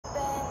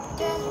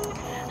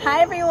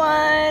Hi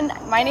everyone,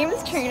 my name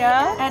is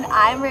Trina. And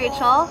I'm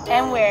Rachel.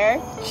 And we're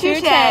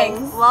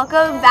Choo-Changs.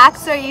 Welcome back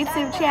to our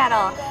YouTube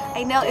channel.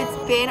 I know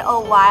it's been a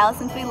while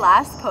since we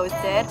last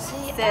posted,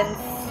 since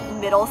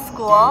middle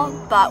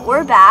school, but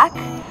we're back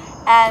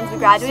and we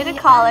graduated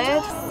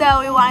college,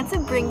 so we wanted to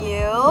bring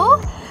you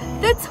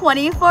the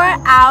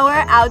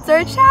 24-hour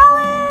outdoor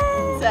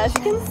challenge. So as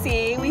you can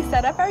see, we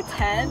set up our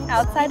tent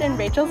outside in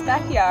Rachel's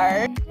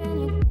backyard.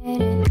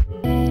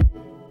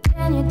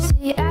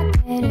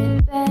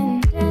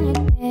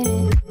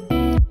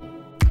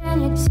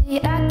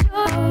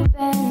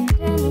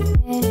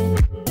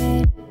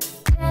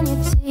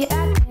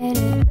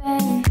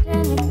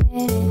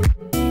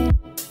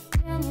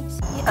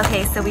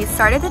 Okay, so we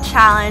started the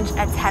challenge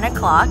at 10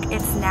 o'clock.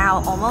 It's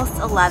now almost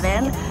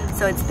 11,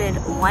 so it's been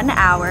 1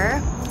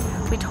 hour.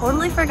 We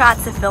totally forgot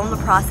to film the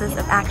process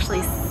of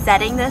actually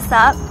setting this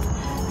up,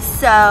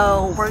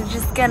 so we're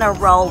just gonna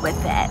roll with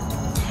it.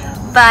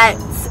 But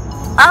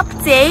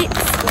update,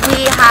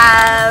 we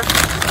have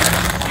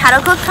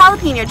kettle cooked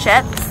jalapeno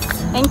chips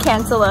And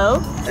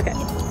cantaloupe. Okay.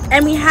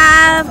 And we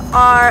have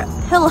our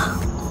pillow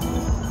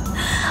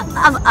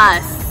of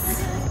us.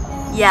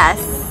 Yes.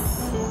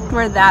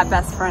 We're that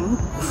best friend.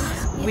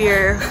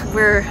 We're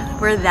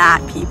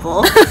that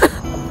people.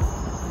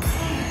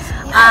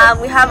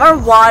 We have our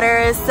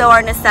waters, so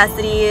our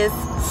necessities.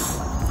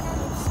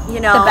 You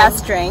know, The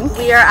best drink.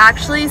 we are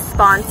actually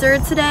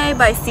sponsored today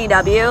by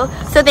CW.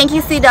 So thank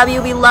you,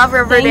 CW. We love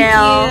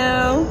Riverdale.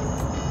 Thank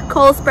you.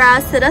 Cole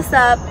Sprouse, hit us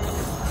up.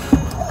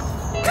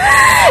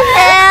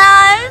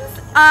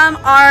 And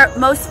our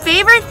most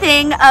favorite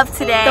thing of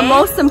today. The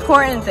most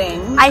important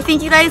thing. I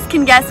think you guys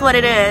can guess what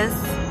it is.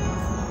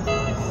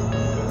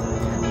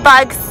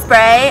 Bug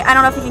spray. I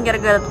don't know if you can get a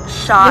good You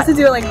shot. have to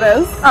do it like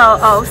this.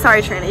 Oh,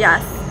 sorry, Trina.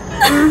 Yes.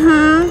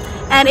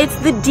 And it's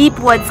the deep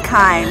woods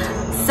kind.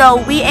 So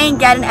we ain't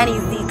getting any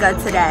Zika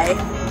today.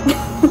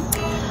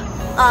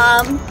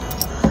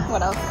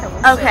 What else can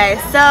we say? Okay,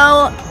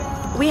 so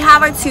we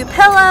have our 2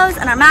 pillows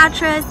and our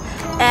mattress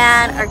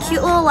and our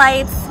cute little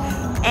lights,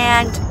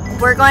 and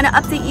we're going to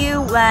update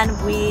you when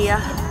we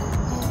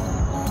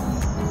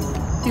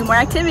Do more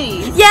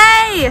activities.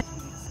 Yay!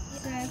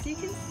 So as you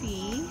can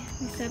see,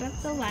 we set up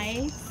the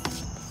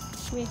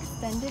lights. We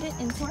extended it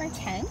into our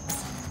tent.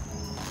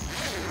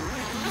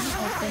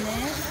 Open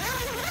it.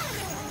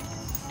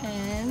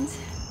 And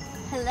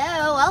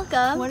Hello,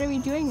 welcome. what are we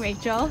doing,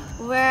 Rachel?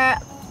 We're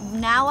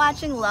now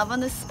watching Love on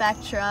the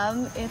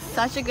Spectrum. It's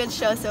such a good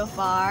show so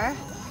far.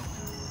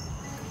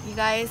 You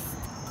guys,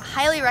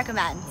 highly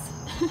recommend.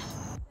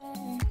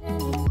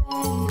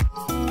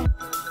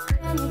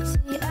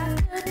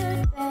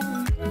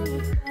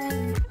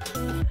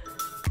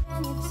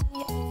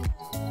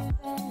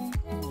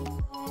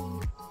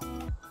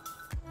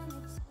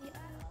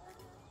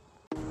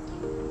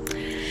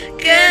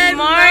 Good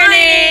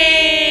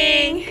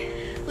morning!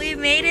 We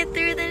made it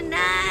through the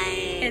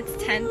night. It's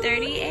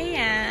 10:30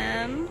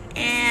 a.m.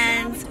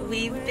 And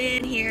we've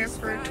been here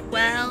for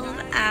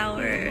 12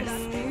 hours.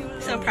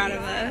 So proud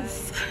of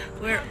us.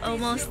 We're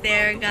almost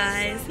there,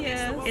 guys.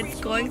 Yes. It's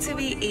going to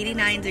be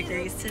 89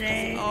 degrees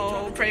today.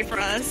 Oh, pray for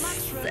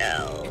us.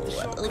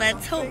 So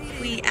let's hope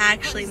we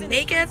actually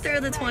make it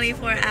through the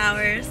 24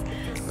 hours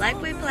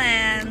like we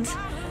planned.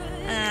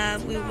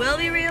 We will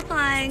be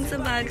reapplying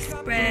some bug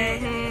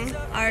spray.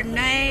 Our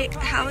night,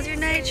 how was your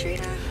night,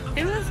 Trina?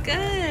 It was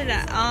good.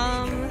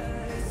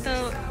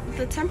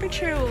 The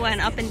temperature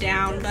went up and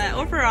down, but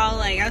overall,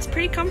 like, I was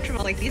pretty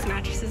comfortable. Like, these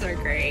mattresses are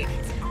great.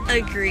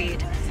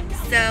 Agreed.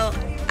 So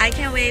I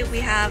can't wait. We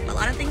have a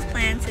lot of things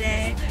planned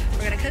today.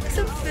 We're gonna cook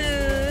some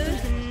food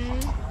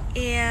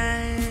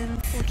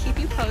and We'll keep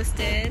you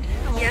posted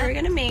on what Yeah. we're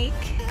gonna make.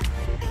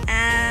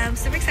 I'm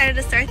super excited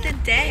to start the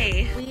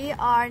day. We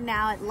are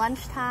now at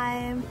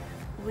lunchtime.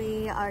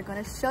 We are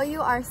going to show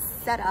you our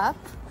setup.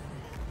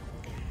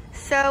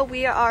 So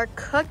we are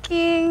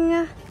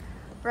cooking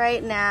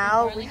right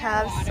now. We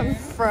have some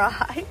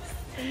fries.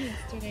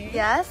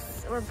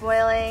 Yes, we're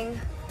boiling.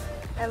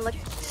 And look,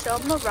 show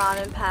them the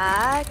ramen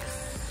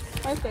packs.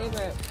 My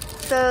favorite.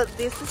 So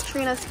this is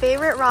Trina's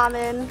favorite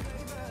ramen.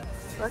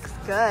 Looks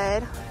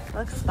good.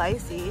 Looks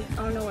spicy. I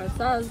don't know what it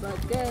says, but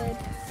it's good.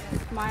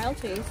 Mild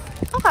taste.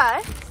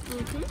 Okay.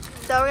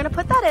 So we're gonna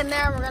put that in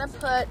there and we're gonna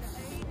put,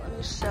 let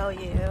me show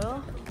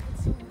you.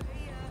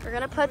 We're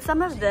gonna put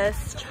some of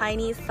this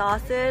Chinese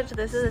sausage.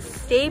 This is a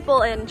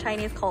staple in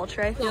Chinese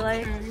culture, I feel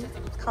like.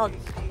 It's called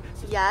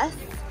Yes.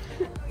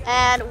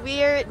 And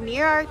we're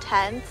near our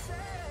tent.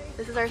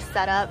 This is our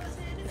setup,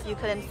 if you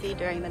couldn't see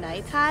during the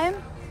nighttime.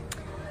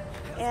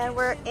 And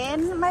we're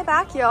in my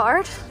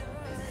backyard.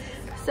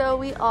 So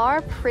we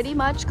are pretty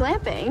much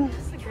glamping.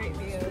 It's a great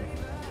view.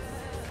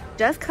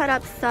 Just cut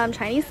up some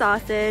Chinese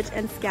sausage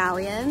and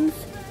scallions.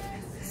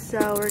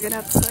 So we're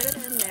gonna put it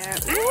in there.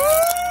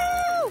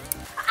 Woo!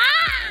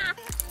 Ah!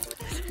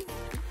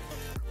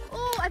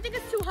 Oh, I think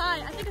it's too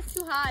high. I think it's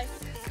too high.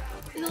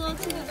 It's a little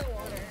too in the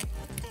water.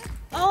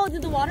 Oh,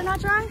 did the water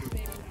not dry?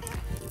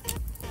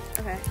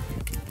 Okay.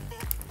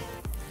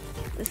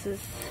 This is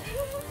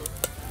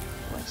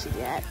what you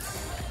get.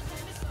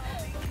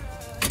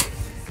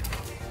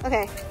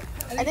 Okay.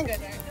 I think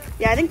good, right?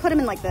 yeah, I think put them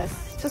in like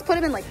this. Just put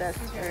them in like this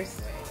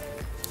first.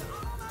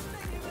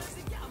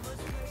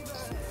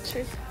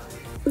 Cheers.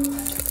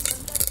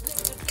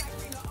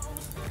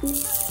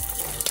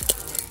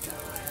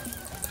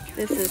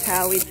 This is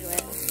how we do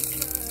it.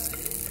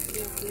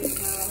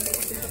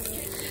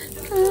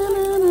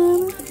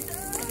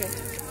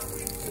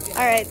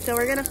 Alright, so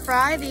we're gonna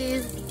fry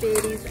these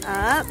babies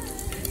up,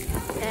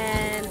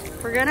 and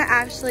we're gonna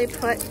actually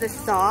put the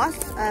sauce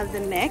of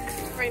the mix.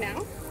 Right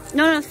now?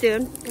 No,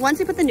 soon. Once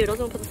we put the noodles,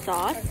 we'll put the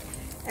sauce,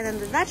 and then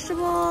the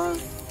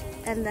vegetables,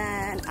 and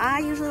then I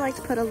usually like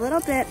to put a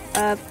little bit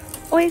of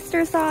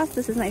oyster sauce.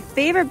 This is my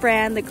favorite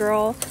brand, the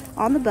Girl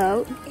on the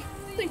Boat.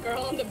 The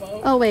Girl on the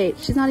Boat? Oh wait,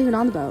 she's not even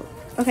on the boat.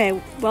 Okay,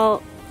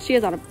 well, she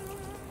is on a...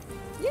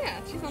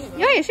 Yeah, she's on the boat.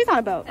 Yeah, she's on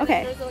a boat. And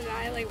okay. There's a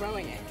guy like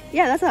rowing it.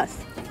 Yeah, that's us.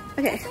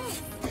 Okay.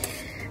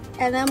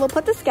 And then we'll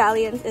put the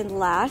scallions in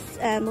last,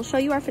 and we'll show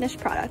you our finished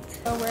product.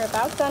 So we're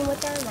about done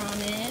with our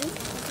ramen.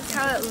 This is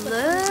how it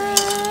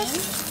looks.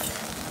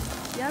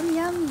 Yum,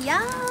 yum,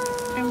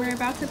 yum. And we're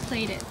about to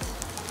plate it.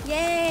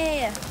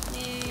 Yay.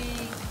 Yay.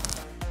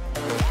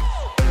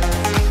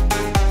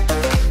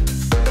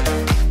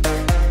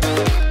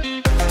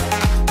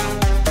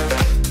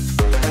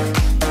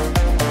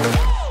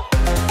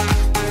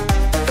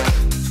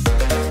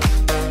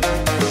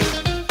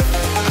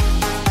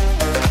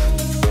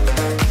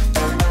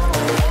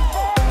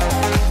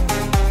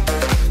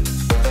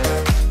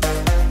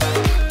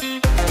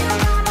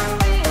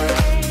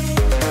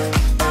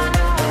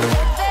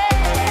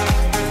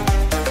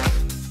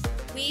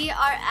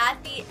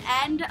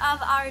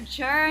 Of our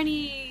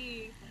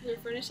journey. We're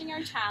finishing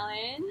our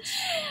challenge.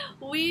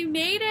 We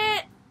made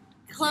it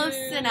close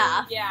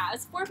enough. Yeah,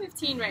 it's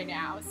 4:15 right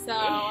now. So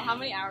how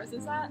many hours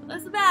is that?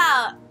 It's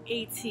about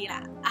 18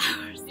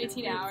 hours.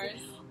 18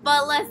 hours.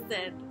 But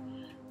listen,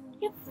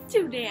 it's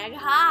too dang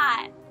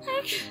hot.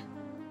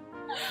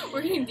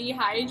 We're getting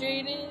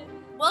dehydrated.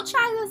 We'll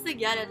try this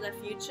again in the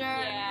future.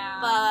 Yeah.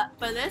 But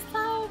for this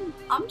time,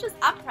 I'm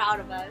proud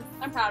of us.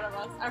 I'm proud of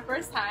us. Our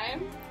first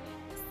time.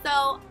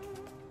 So,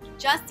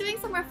 just doing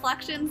some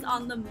reflections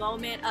on the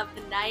moment of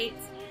the night.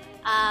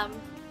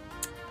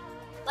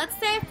 Let's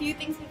say a few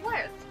things we've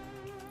learned.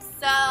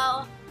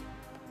 So,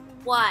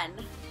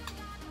 1.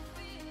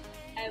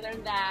 I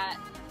learned that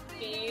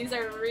bees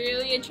are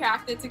really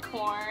attracted to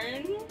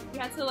corn. We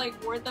have to like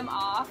ward them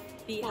off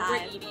while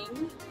we're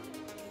eating.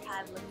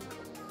 Beehive looking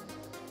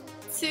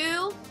cool.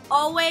 2,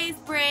 always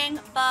bring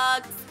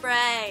bug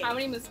spray. How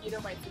many mosquito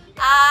bites did you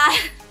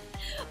get?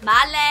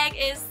 My leg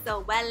is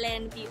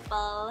swelling,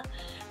 people.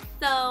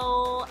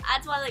 So I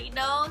just want to let you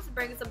know to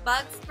bring some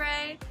bug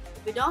spray.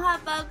 If you don't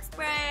have bug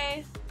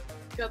spray,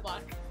 good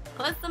luck.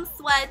 Put some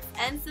sweats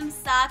and some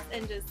socks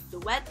and just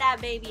sweat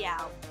that baby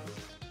out.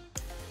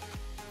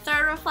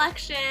 3rd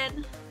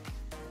reflection,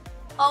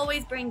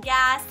 always bring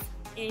gas,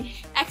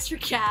 extra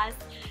gas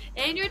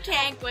in your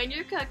tank when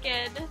you're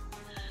cooking.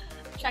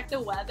 Check the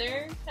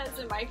weather because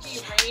it might be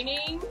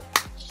raining.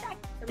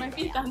 There might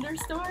be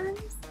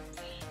thunderstorms.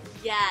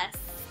 Yes,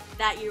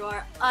 that you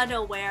are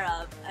unaware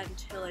of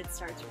until it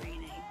starts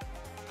raining.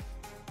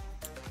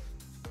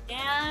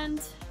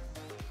 And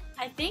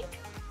I think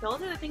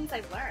those are the things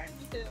I've learned.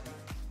 Me too.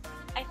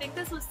 I think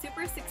this was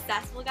super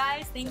successful,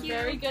 guys. Thank you.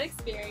 Very good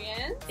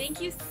experience.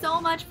 Thank you so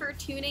much for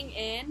tuning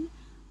in.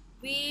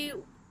 We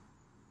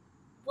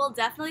will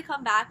definitely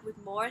come back with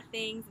more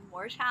things,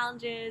 more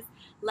challenges.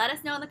 Let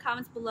us know in the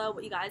comments below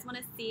what you guys want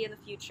to see in the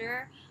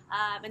future.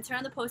 And turn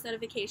on the post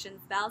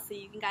notifications bell so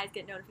you can guys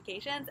get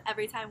notifications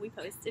every time we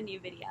post a new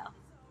video.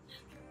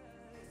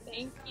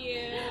 Thank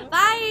you.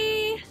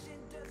 Bye!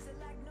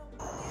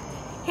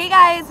 Hey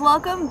guys,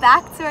 welcome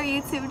back to our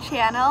YouTube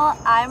channel.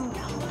 I'm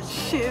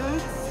Chu.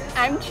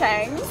 I'm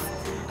Cheng.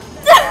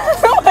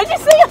 Why'd you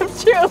say I'm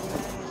Chu?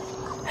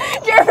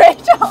 You're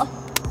Rachel.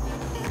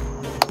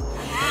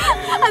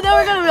 I thought we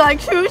were gonna be like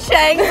Chu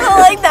Cheng, so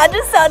like that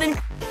just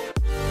sounded